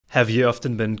Have you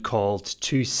often been called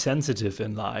too sensitive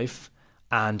in life?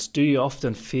 And do you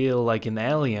often feel like an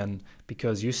alien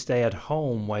because you stay at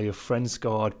home while your friends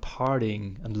go out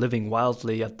partying and living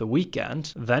wildly at the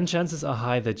weekend? Then chances are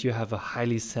high that you have a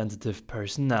highly sensitive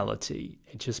personality,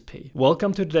 HSP.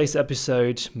 Welcome to today's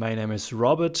episode. My name is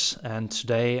Robert, and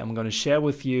today I'm going to share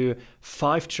with you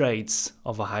 5 traits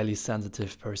of a highly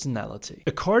sensitive personality.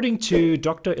 According to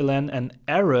Dr. Elaine and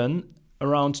Aaron,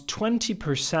 around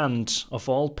 20% of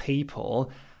all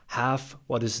people have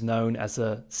what is known as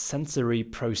a sensory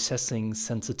processing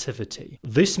sensitivity.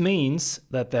 This means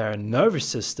that their nervous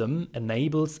system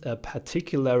enables a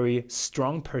particularly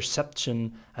strong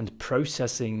perception and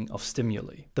processing of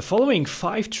stimuli. The following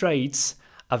 5 traits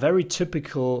are very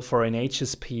typical for an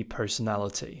HSP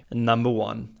personality. Number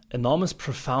 1. Enormous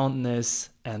profoundness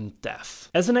and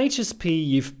depth. As an HSP,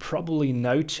 you've probably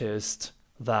noticed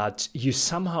that you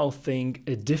somehow think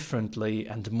differently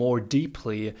and more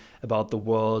deeply about the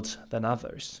world than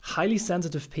others. Highly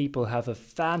sensitive people have a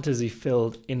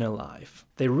fantasy-filled inner life.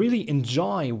 They really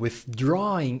enjoy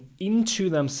withdrawing into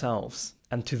themselves,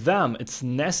 and to them it's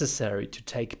necessary to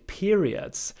take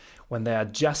periods when they are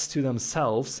just to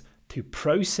themselves to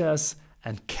process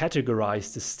and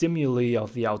categorize the stimuli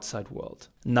of the outside world.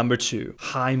 Number 2,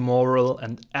 high moral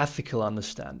and ethical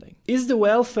understanding. Is the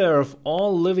welfare of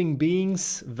all living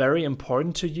beings very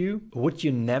important to you? Would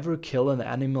you never kill an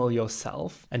animal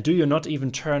yourself? And do you not even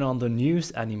turn on the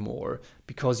news anymore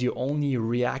because you only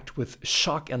react with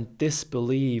shock and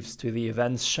disbelief to the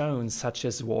events shown, such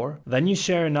as war? Then you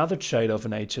share another trait of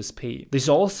an HSP. This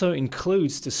also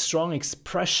includes the strong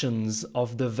expressions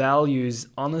of the values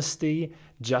honesty,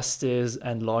 justice,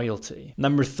 and loyalty.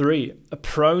 Number 3, a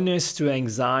proneness to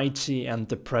anxiety and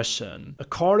depression.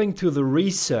 According to the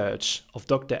research of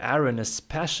Dr. Aaron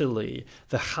especially,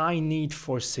 the high need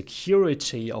for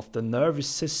security of the nervous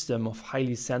system of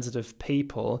highly sensitive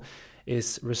people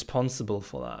is responsible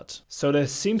for that. So there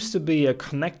seems to be a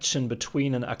connection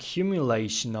between an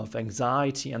accumulation of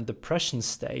anxiety and depression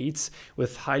states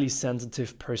with highly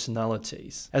sensitive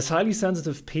personalities. As highly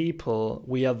sensitive people,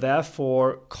 we are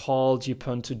therefore called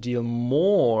upon to deal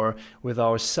more with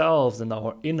ourselves and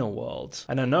our inner world.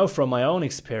 And I know from my own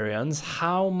experience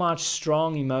how much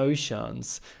strong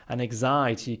emotions and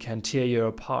anxiety can tear you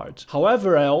apart.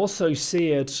 However, I also see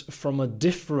it from a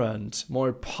different,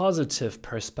 more positive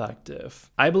perspective.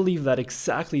 I believe that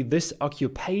exactly this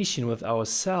occupation with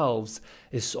ourselves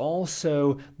is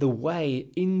also the way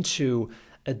into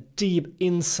a deep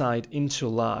insight into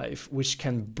life, which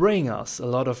can bring us a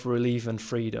lot of relief and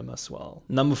freedom as well.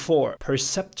 Number 4,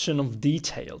 perception of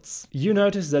details. You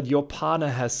notice that your partner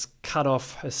has cut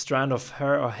off a strand of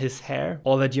her or his hair,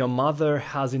 or that your mother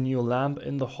has a new lamp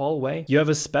in the hallway. You have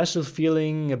a special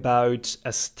feeling about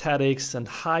aesthetics and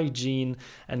hygiene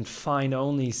and find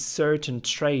only certain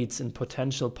traits in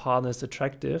potential partners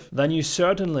attractive. Then you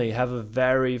certainly have a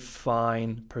very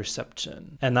fine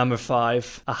perception. And number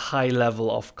 5, a high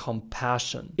level of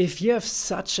compassion. If you have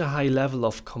such a high level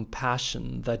of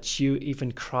compassion that you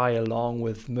even cry along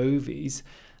with movies,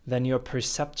 then your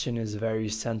perception is very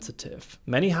sensitive.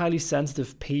 Many highly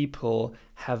sensitive people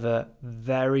have a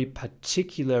very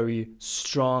particularly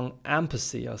strong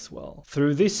empathy as well.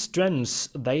 Through these strengths,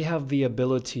 they have the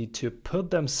ability to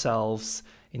put themselves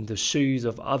in the shoes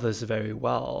of others very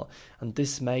well, and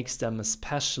this makes them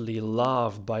especially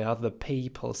loved by other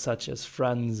people such as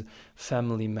friends,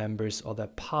 family members, or their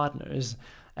partners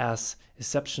as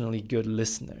exceptionally good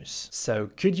listeners. So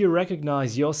could you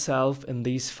recognize yourself in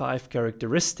these 5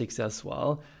 characteristics as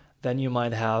well? Then you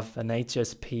might have an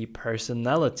HSP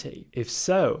personality. If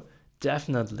so,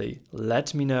 definitely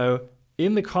let me know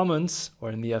in the comments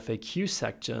or in the FAQ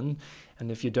section.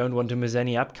 And if you don't want to miss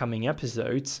any upcoming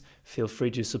episodes, feel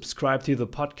free to subscribe to the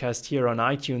podcast here on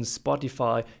iTunes,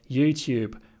 Spotify,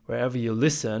 YouTube, wherever you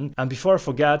listen. And before I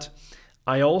forget,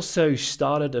 I also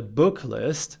started a book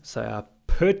list, so I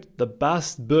put the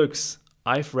best books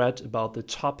I've read about the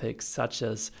topics such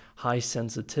as high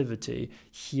sensitivity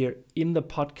here in the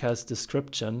podcast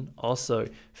description. Also,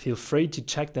 feel free to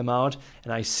check them out,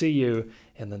 and I see you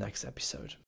in the next episode.